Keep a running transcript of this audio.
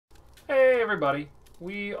everybody.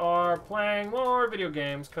 We are playing more video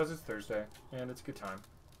games because it's Thursday and it's a good time.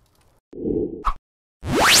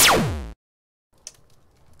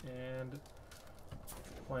 And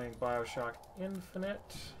playing Bioshock Infinite.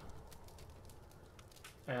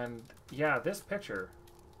 And yeah, this picture.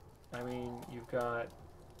 I mean, you've got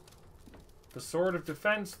the Sword of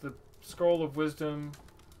Defense, the Scroll of Wisdom,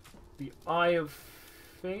 the Eye of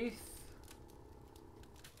Faith.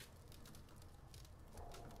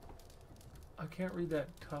 I can't read that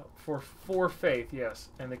top. For faith, yes.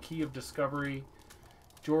 And the Key of Discovery.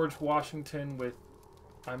 George Washington with,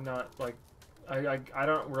 I'm not like, I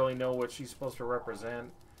don't really know what she's supposed to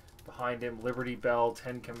represent. Behind him, Liberty Bell,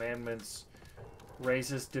 10 Commandments,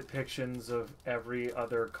 racist depictions of every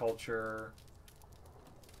other culture.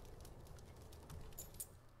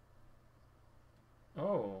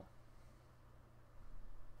 Oh.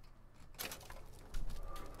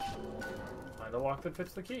 Find a lock that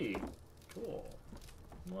fits the key. Cool.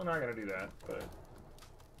 Well, not gonna do that, but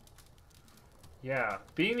yeah,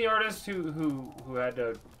 being the artist who had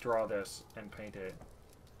to draw this and paint it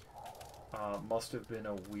must have been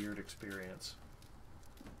a weird experience.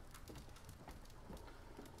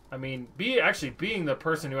 I mean, actually being the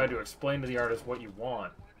person who had to explain to the artist what you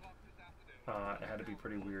want, it had to be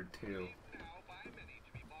pretty weird too.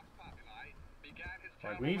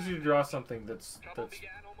 Like, we need you to draw something that's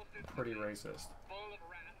pretty racist.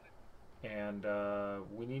 And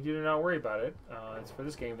we need you to not worry about it. It's for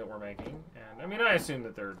this game that we're making, and I mean, I assume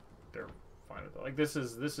that they're fine with it. Like, this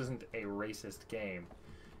isn't a racist game.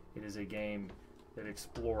 It is a game that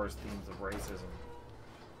explores themes of racism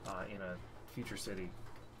in a future city.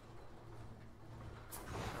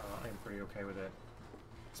 I'm pretty okay with it,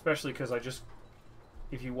 especially because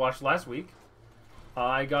if you watched last week,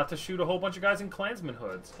 I got to shoot a whole bunch of guys in Klansman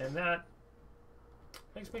hoods, and that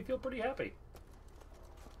makes me feel pretty happy.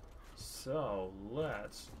 So,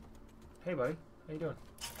 let's... Hey, buddy. How you doing?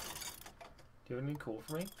 Do you have anything cool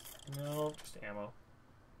for me? No, just ammo.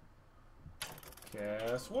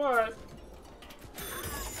 Guess what?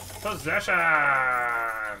 Possession!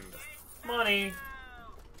 Money!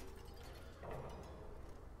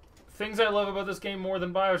 Things I love about this game more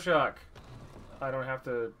than Bioshock. I don't have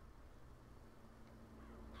to...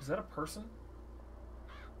 Is that a person?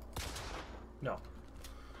 No.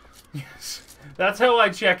 Yes. That's how I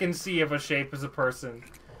check and see if a shape is a person.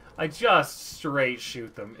 I just straight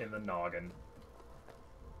shoot them in the noggin.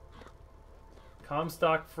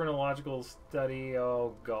 Comstock phrenological study.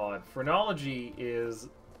 Oh god. Phrenology is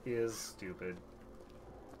stupid.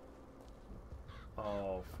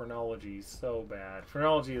 Oh, phrenology, so bad.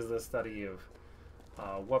 Phrenology is the study of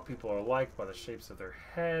what people are like by the shapes of their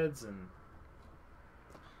heads, and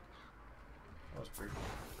that was pretty cool.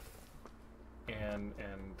 And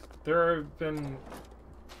there have been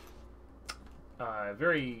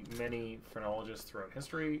very many phrenologists throughout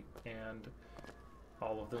history, and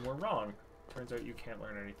all of them were wrong. Turns out you can't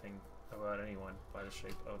learn anything about anyone by the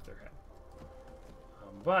shape of their head.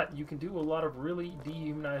 But you can do a lot of really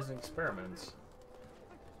dehumanizing experiments.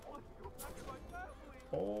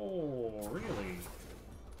 Oh, really?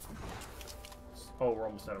 Oh, we're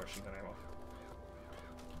almost out of machine gun ammo.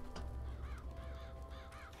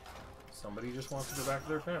 Somebody just wants to go back to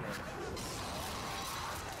their family.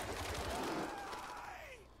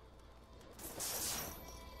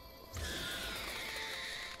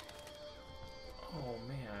 Oh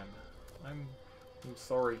man, I'm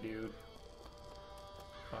sorry, dude.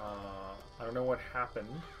 I don't know what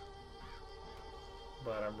happened,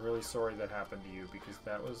 but I'm really sorry that happened to you, because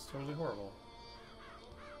that was totally horrible.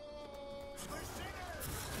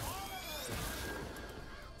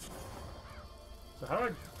 So how do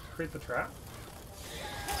I create the trap?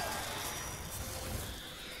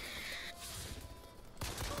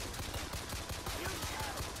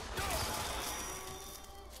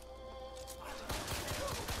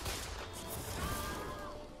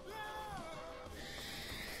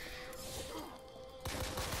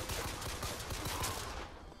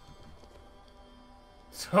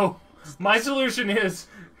 So, my solution is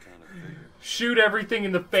shoot everything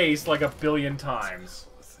in the face like 1 billion times.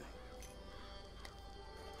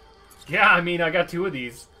 Yeah, I mean, I got 2 of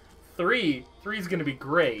these. 3 is gonna be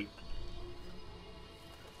great.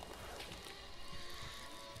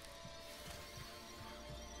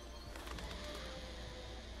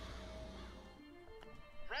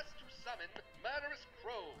 Press to summon murderous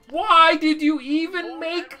crow. Why did you even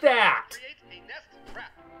make that? Create a nest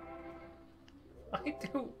trap.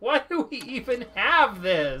 Why do we even have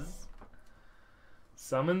this?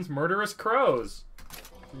 Summons murderous crows.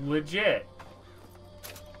 Legit.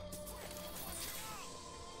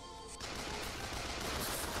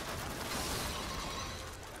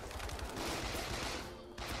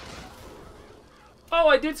 Oh,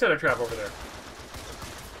 I did set a trap over there.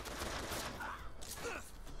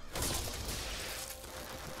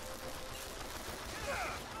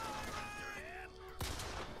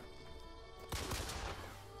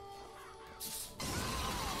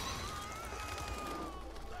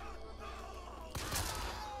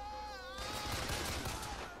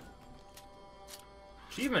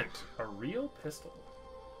 Achievement, a real pistol.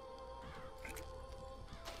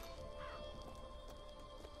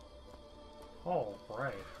 All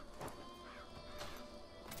right.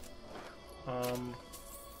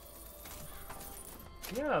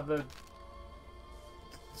 Yeah, the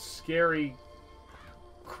scary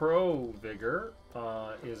crow vigor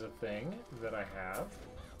is a thing that I have.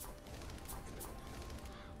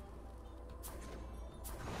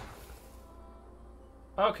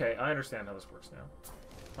 Okay, I understand how this works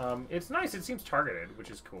now. It's nice. It seems targeted, which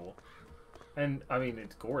is cool. And, I mean,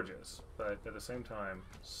 it's gorgeous, but at the same time,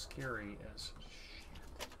 scary as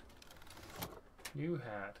shit. New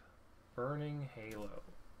hat. Burning Halo.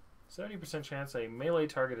 70% chance a melee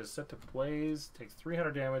target is set to blaze. Takes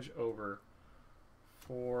 300 damage over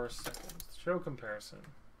 4 seconds. Show comparison.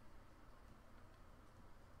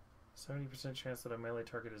 70% chance that a melee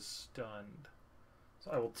target is stunned.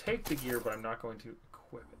 So I will take the gear, but I'm not going to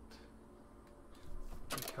equip it.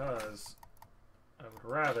 Because I would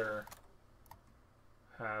rather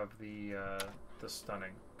have the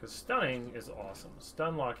stunning. Because stunning is awesome.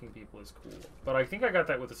 Stun locking people is cool. But I think I got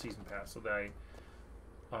that with the season pass. So that I...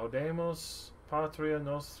 Audemus patria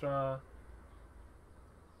nostra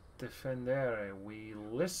defendere. We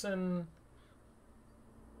listen...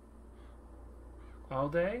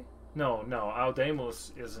 Aude? No,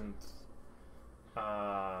 Audemus isn't the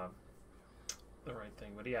right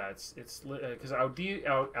thing. But yeah, it's because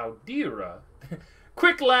audira...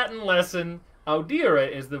 Quick Latin lesson. Audira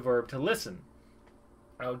is the verb to listen.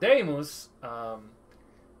 Audemus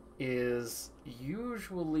is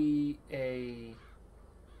usually a...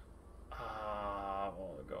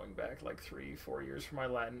 going back like 3-4 years for my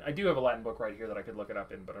Latin. I do have a Latin book right here that I could look it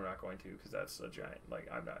up in, but I'm not going to because that's a giant... Like,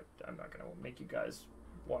 I'm not going to make you guys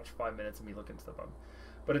watch 5 minutes of me look into the book.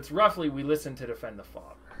 But it's roughly, we listen to defend the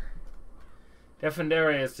father.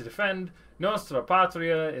 Defendere is to defend. Nostra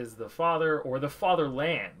patria is the father or the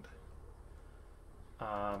fatherland.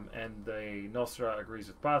 And the Nostra agrees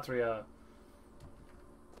with patria.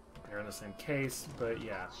 They're in the same case, but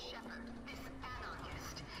yeah. Shepherd, this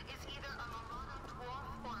anarchist is either a mulatto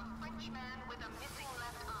dwarf or a French man with a missing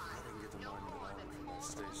left eye. No more than 4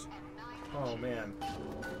 and 9 Oh man.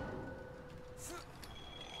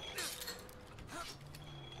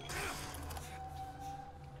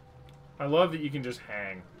 I love that you can just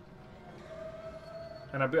hang.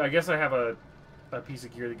 And I guess I have a piece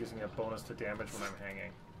of gear that gives me a bonus to damage when I'm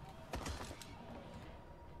hanging.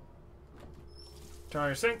 Turn on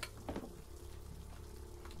your sink.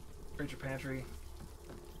 Raid your pantry.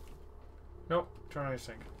 Nope. Turn on your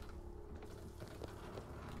sink.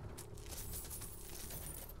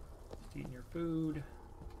 Eating your food.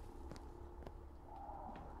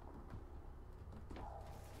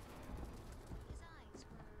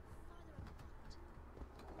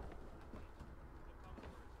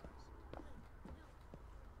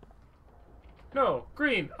 No,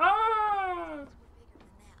 green. Ah!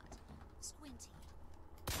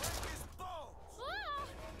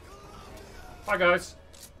 Hi guys.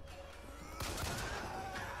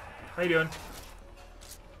 How you doing?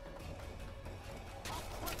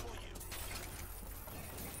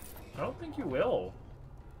 I don't think you will.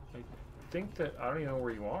 I think that I don't even know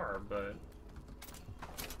where you are, but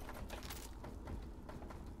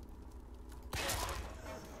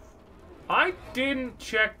I didn't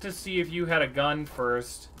check to see if you had a gun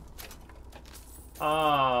first.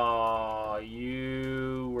 Ah,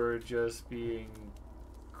 you were just being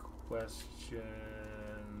questioned.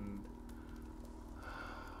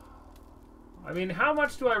 I mean, how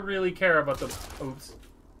much do I really care about the... Oops.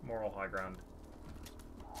 Moral high ground.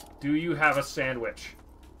 Do you have a sandwich?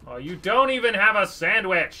 Oh, you don't even have a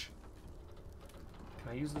sandwich!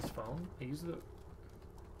 Can I use this phone? I use the...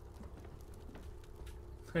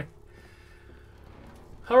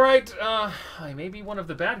 Alright, I may be one of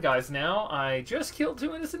the bad guys now. I just killed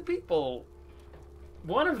 2 innocent people.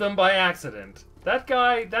 One of them by accident. That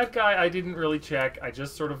guy, I didn't really check. I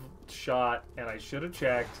just sort of shot, and I should have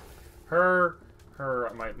checked. My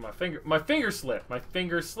finger slipped. My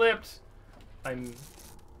finger slipped. I'm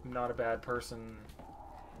not a bad person.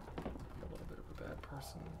 I'm a little bit of a bad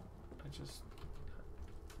person. I just...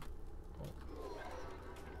 Well,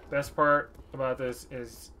 best part about this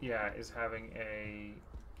is, yeah, is having a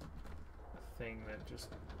thing that just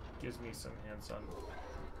gives me some hints on, or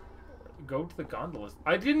at go to the gondolas.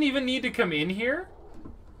 I didn't even need to come in here?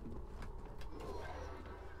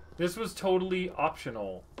 This was totally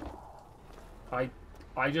optional. I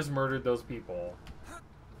just murdered those people.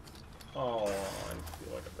 Oh, I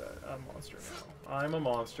feel like a monster now. I'm a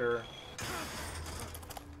monster.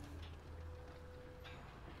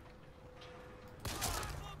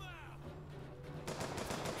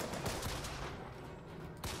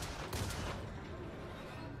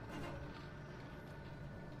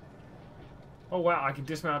 Oh wow, I can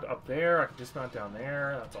dismount up there, I can dismount down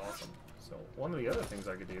there, that's awesome. So one of the other things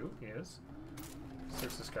I could do is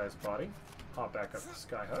search this guy's body, hop back up the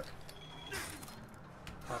skyhook,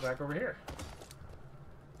 hop back over here.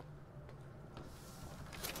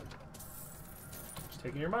 Just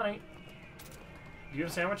taking your money. Do you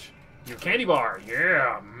have a sandwich? You have a candy bar,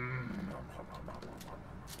 yeah!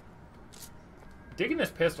 Digging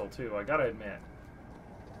this pistol too, I gotta admit.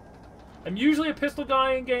 I'm usually a pistol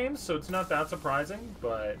guy in games, so it's not that surprising,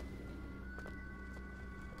 but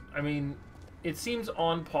I mean, it seems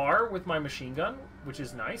on par with my machine gun, which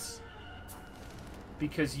is nice.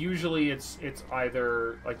 Because usually it's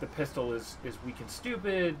either, like, the pistol is weak and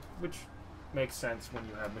stupid, which makes sense when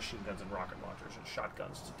you have machine guns and rocket launchers and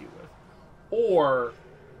shotguns to deal with. Or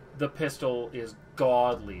the pistol is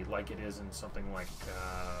godly, like it is in something like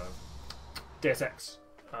Deus Ex,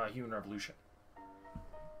 Human Revolution.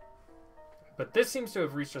 But this seems to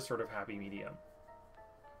have reached a sort of happy medium.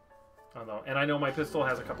 Although, and I know my pistol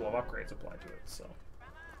has a couple of upgrades applied to it, so.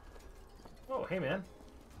 Oh, hey man.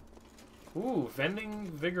 Ooh, vending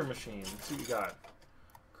vigor machine. Let's see what you got.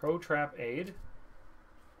 Crow trap aid.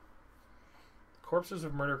 Corpses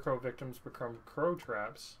of murder crow victims become crow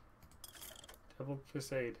traps. Devil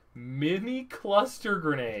kiss aid. Mini cluster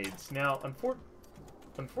grenades. Now,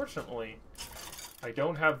 unfortunately, I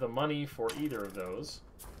don't have the money for either of those.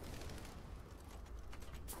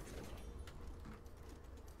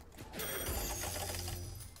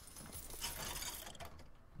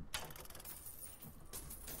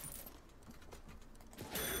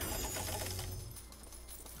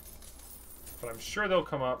 But I'm sure they'll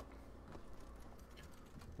come up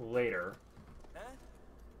later.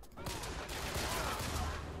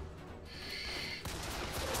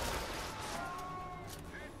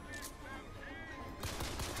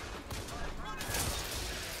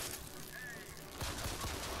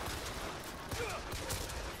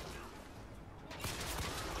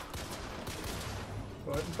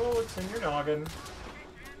 Putting bullets in your noggin.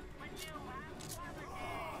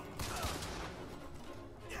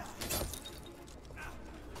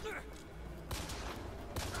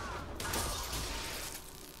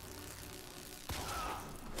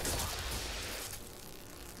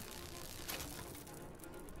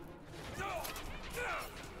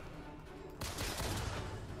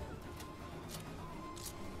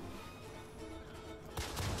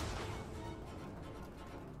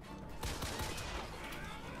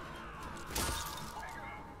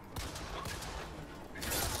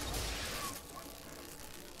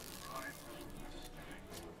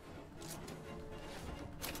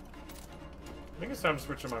 I think it's time to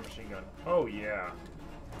switch to my machine gun. Oh, yeah.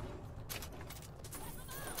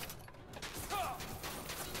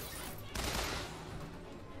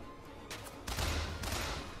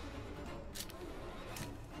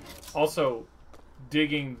 Also,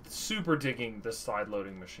 super digging the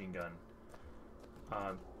side-loading machine gun.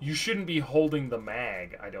 You shouldn't be holding the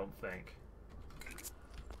mag, I don't think.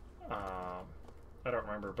 I don't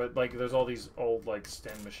remember, but like, there's all these old like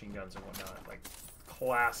Sten machine guns and whatnot, like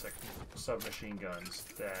classic submachine guns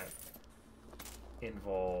that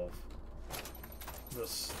involve the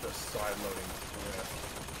side-loading grip.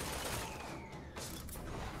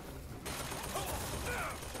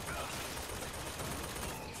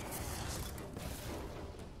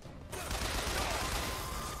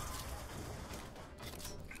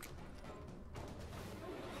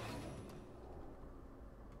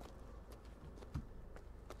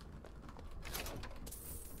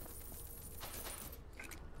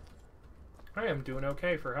 I am doing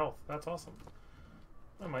okay for health. That's awesome.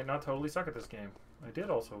 I might not totally suck at this game. I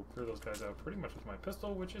did also clear those guys out pretty much with my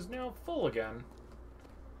pistol, which is now full again.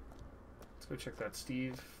 Let's go check that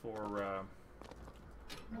Steve for...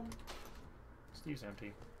 Steve's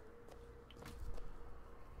empty.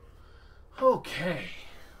 Okay.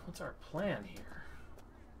 What's our plan here?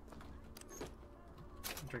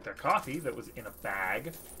 Drink that coffee that was in a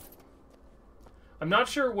bag. I'm not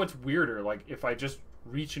sure what's weirder, like if I just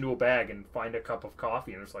reach into a bag and find a cup of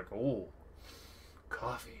coffee and it's like, oh,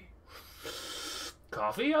 coffee.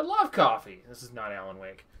 Coffee? I love coffee. This is not Alan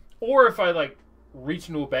Wake. Or if I like reach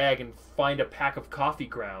into a bag and find a pack of coffee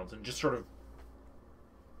grounds and just sort of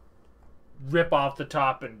rip off the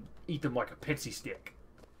top and eat them like a pixie stick.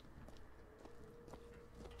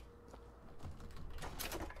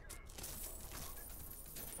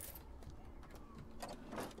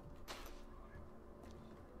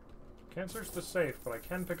 Can't search the safe, but I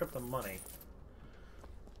can pick up the money.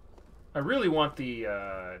 I really want the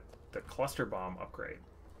cluster bomb upgrade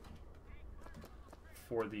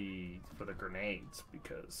for the grenades,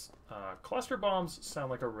 because cluster bombs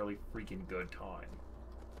sound like a really freaking good time.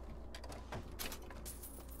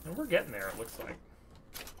 And we're getting there, it looks like.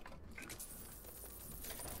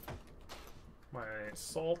 My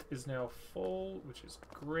salt is now full, which is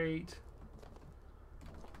great.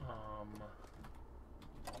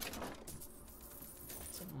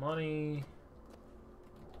 Some money.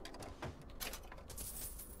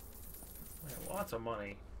 Man, lots of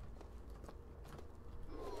money.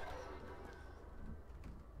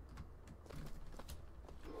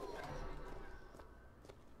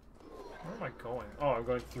 Where am I going? Oh, I'm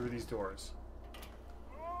going through these doors.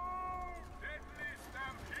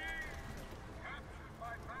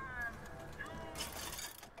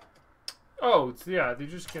 Oh, it's, yeah, you're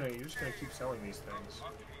just gonna keep selling these things.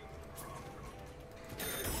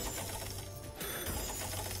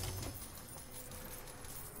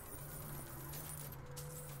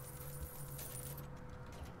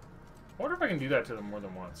 I wonder if I can do that to them more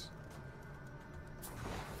than once.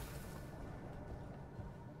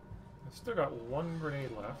 I've still got one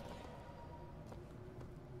grenade left,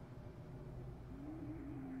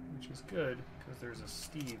 which is good because there's a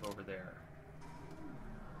Steve over there.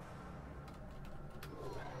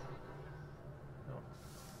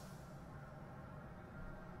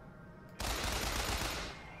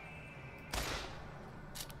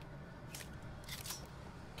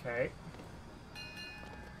 Okay.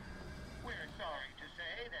 We're sorry to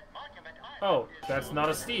say that Monument Island Oh, is that's no not a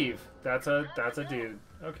longer- Steve. That's a dude.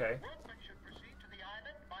 Okay. Workmen should proceed to the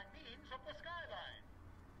island by means of the skyline.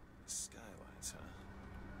 Skylines, huh?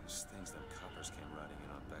 Those things them coppers came riding in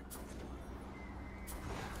on back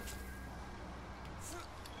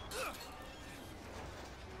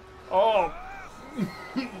Oh.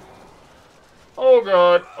 Oh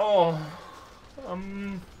god. Oh.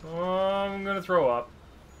 I'm gonna throw up.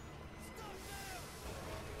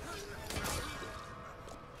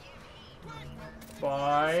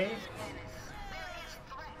 Bye.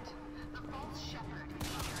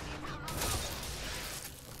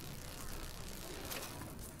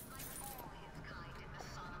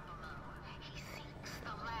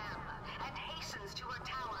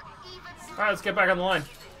 Alright, let's get back on the line.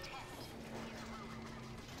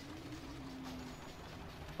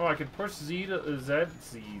 Oh, I can push Z to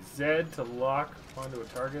lock onto a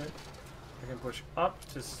target. I can push up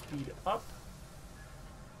to speed up.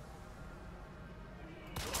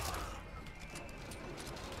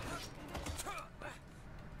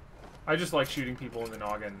 I just like shooting people in the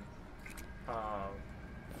noggin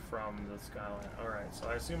from the skyline. Alright, so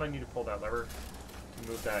I assume I need to pull that lever to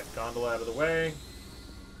move that gondola out of the way.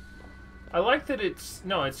 I like that it's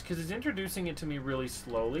because it's introducing it to me really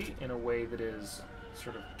slowly in a way that is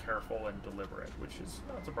sort of careful and deliberate, which is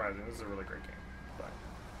not surprising. This is a really great game. But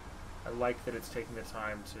I like that it's taking the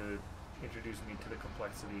time to introduce me to the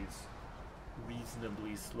complexities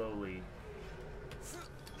reasonably slowly.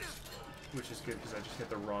 Which is good because I just hit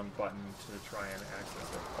the wrong button to try and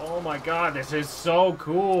access it. Oh my god, this is so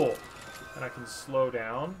cool! And I can slow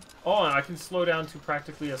down. Oh, and I can slow down to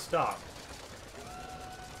practically a stop.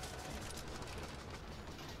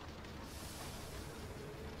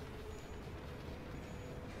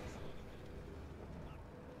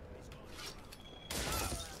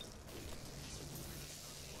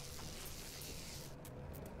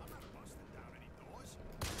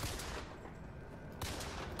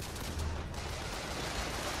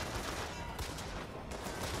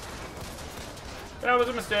 That was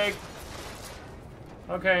a mistake.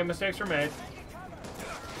 Okay, mistakes were made.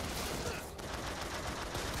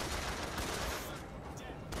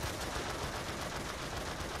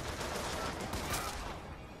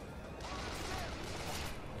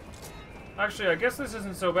 Actually, I guess this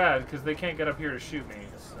isn't so bad because they can't get up here to shoot me,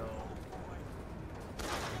 so...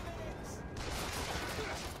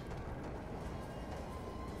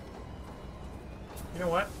 You know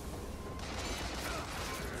what?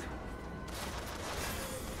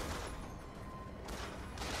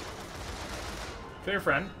 Kill your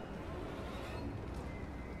friend.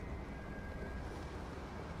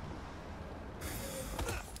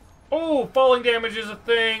 Oh, falling damage is a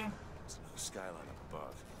thing. There's no skyline up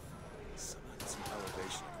above. Somehow get some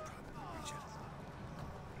elevation, I could probably reach it.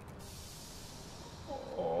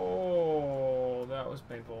 Oh, that was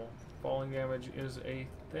painful. Falling damage is a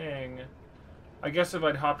thing. I guess if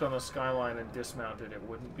I'd hopped on the skyline and dismounted, it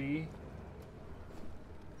wouldn't be.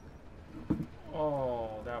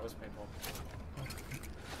 Oh, that was painful.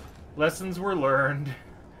 Lessons were learned.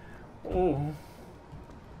 Oh.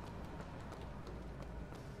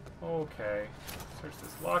 Okay. Search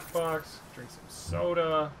this lockbox. Drink some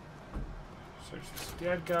soda. Search this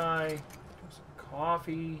dead guy. Drink some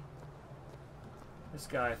coffee. This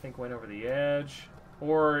guy, I think, went over the edge.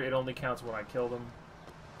 Or it only counts when I killed him.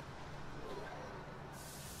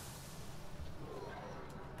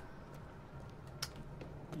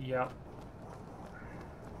 Yep.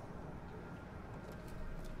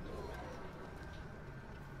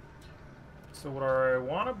 So what I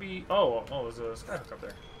want to be... Oh, there's a skyhook up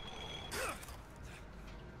there.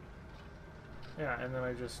 Yeah, and then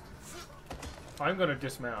I just... I'm going to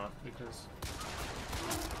dismount, because...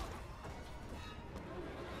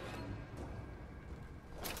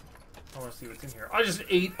 I want to see what's in here. I just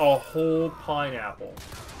ate a whole pineapple.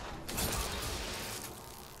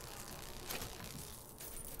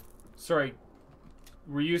 Sorry,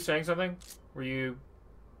 were you saying something? Were you...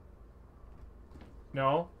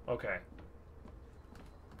 No? Okay.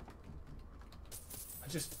 I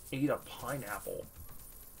just ate a pineapple.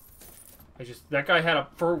 That guy had a...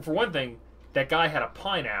 For one thing, that guy had a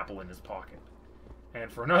pineapple in his pocket.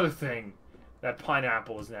 And for another thing, that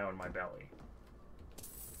pineapple is now in my belly.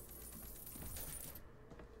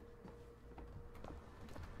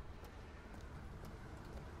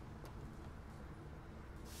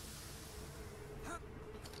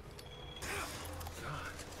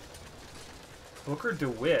 Booker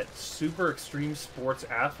DeWitt, super extreme sports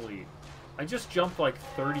athlete. I just jumped like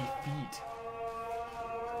 30 feet.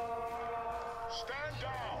 Stand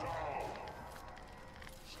down.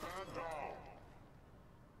 Stand down.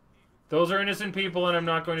 Those are innocent people, and I'm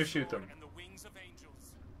not going to shoot them. And the wings of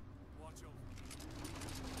angels. Watch over.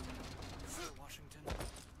 Washington.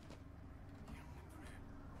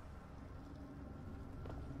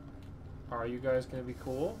 Are you guys going to be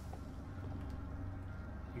cool?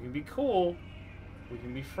 You can be cool. We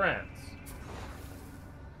can be friends.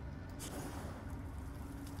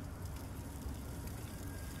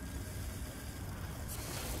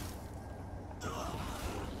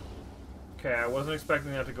 Okay, I wasn't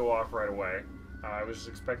expecting that to go off right away. I was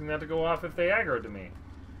expecting that to go off if they aggroed to me.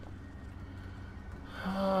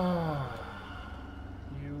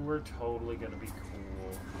 You were totally gonna be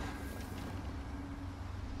cool.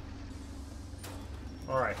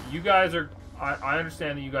 Alright, you guys are... I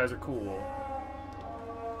understand that you guys are cool.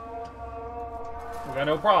 We got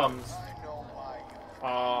no problems.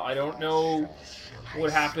 I don't know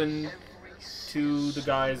what happened to the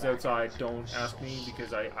guys outside. Don't ask me,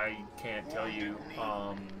 because I can't tell you.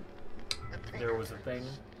 There was a thing.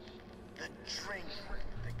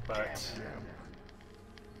 But...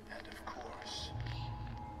 And of course,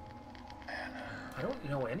 Anna. I don't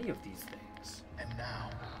know any of these things. And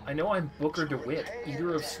now, I know I'm Booker DeWitt,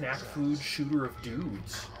 eater of snack food, shooter of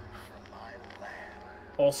dudes.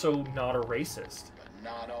 Also not a racist. but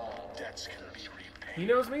not all debts can be repaid. He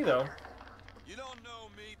knows me, though. You don't know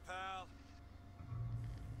me, pal.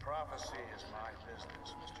 Prophecy is my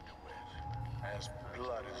business, Mr. DeWitt. As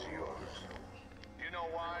blood is yours. Do you know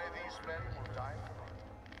why these men will die for?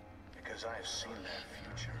 Because I have seen their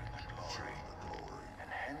future in the glory. And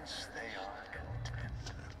hence they are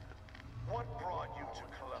content. What brought you to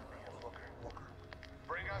Columbia, Booker?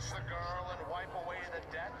 Bring us the girl and wipe away the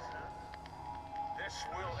debt? This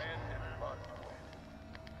will end in blood.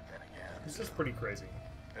 Then again, This is pretty crazy.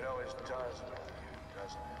 it always does with you,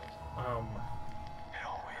 doesn't it? It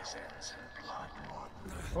always ends in blood.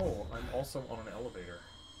 Oh, I'm also on an elevator.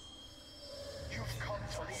 You've come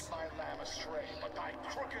to lead my lamb astray, but thy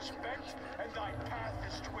crook is bent and thy path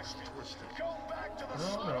is twisted. Go back to the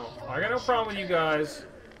No. I got no problem with you guys.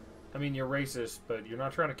 I mean, you're racist, but you're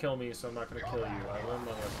not trying to kill me, so I'm not going to kill you. I learned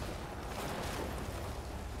my lesson.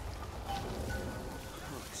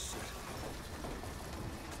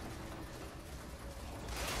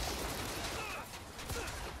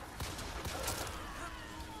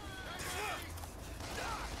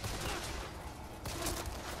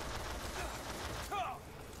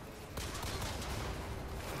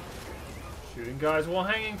 Shooting guys while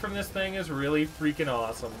hanging from this thing is really freaking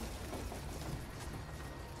awesome.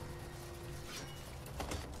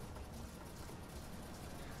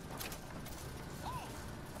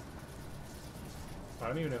 I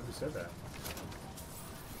don't even know who said that.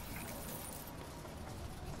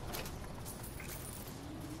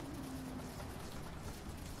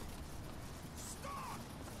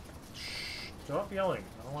 Stop yelling.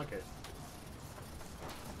 I don't like it.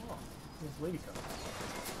 Oh, this lady comes.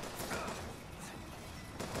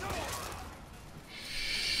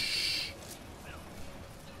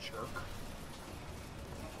 work.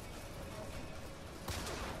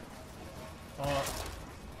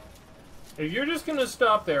 If you're just gonna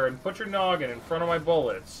stop there and put your noggin in front of my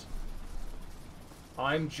bullets,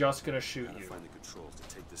 I'm just gonna shoot you. Find the controls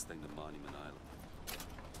to take this thing to Monument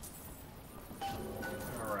Island.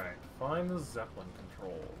 Alright, find the Zeppelin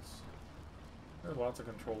controls. There's lots of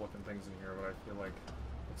control-looking things in here, but I feel like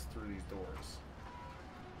it's through these doors.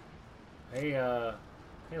 Hey,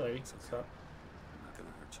 hey lady, what's up? I'm not gonna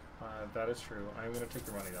hurt you. That is true. I'm gonna take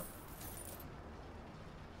your money, though.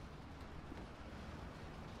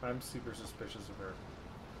 I'm super suspicious of her.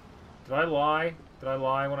 Did I lie? Did I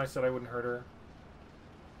lie when I said I wouldn't hurt her?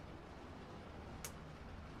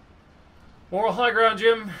 Moral high ground,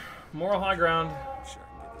 Jim. Moral high ground. I'm sure I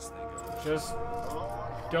can get this thing going. Just The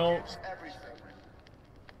Lord don't. forgives everything.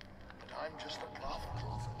 But I'm just a prophet.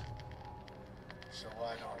 So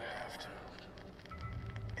I don't have to.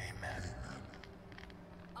 Amen.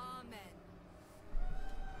 Amen.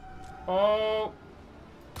 Oh.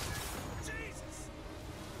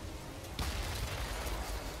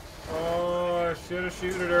 Oh, I should have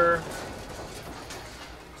shooted her.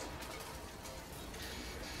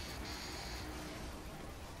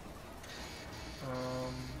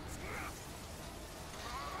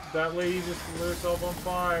 That lady just lit herself on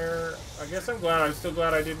fire. I guess I'm glad. I'm still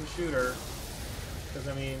glad I didn't shoot her. Because,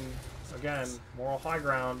 I mean, again, moral high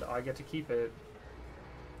ground. I get to keep it.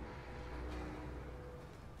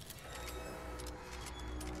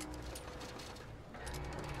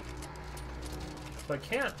 But I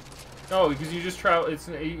can't. Oh, because you just travel. It's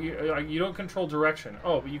you don't control direction.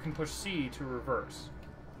 Oh, but you can push C to reverse.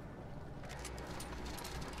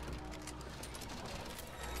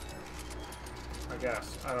 I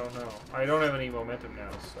guess. I don't know. I don't have any momentum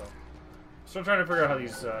now, so. Still trying to figure out how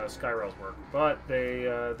these sky rails work. But they,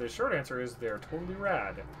 the short answer is they're totally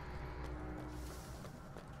rad.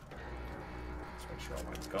 Let's make sure all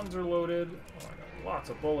my guns are loaded. Oh, I got lots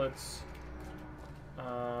of bullets.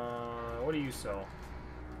 What do you sell?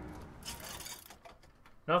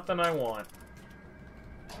 Nothing I want.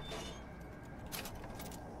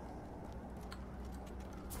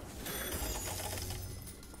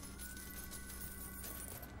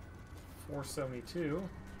 $472.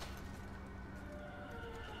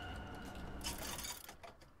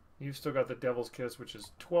 You've still got the Devil's Kiss, which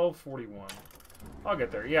is $12.41. I'll get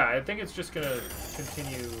there. Yeah, I think it's just gonna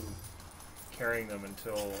continue carrying them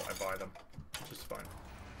until I buy them, which is fine.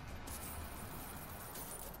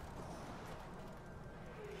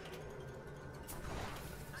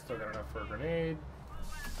 Still got enough for a grenade.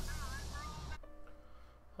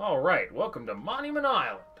 Alright, welcome to Monument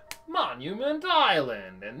Island. Monument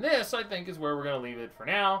Island! And this, I think, is where we're going to leave it for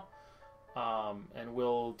now. And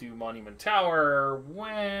we'll do Monument Tower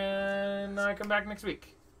when I come back next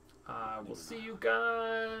week. We'll see you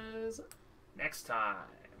guys next time.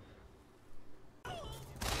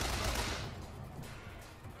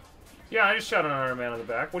 Yeah, I just shot an Iron Man on the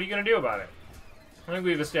back. What are you going to do about it? I think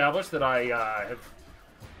we've established that I have...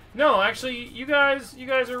 No, actually, you guys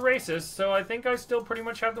are racist, so I think I still pretty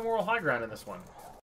much have the moral high ground in this one.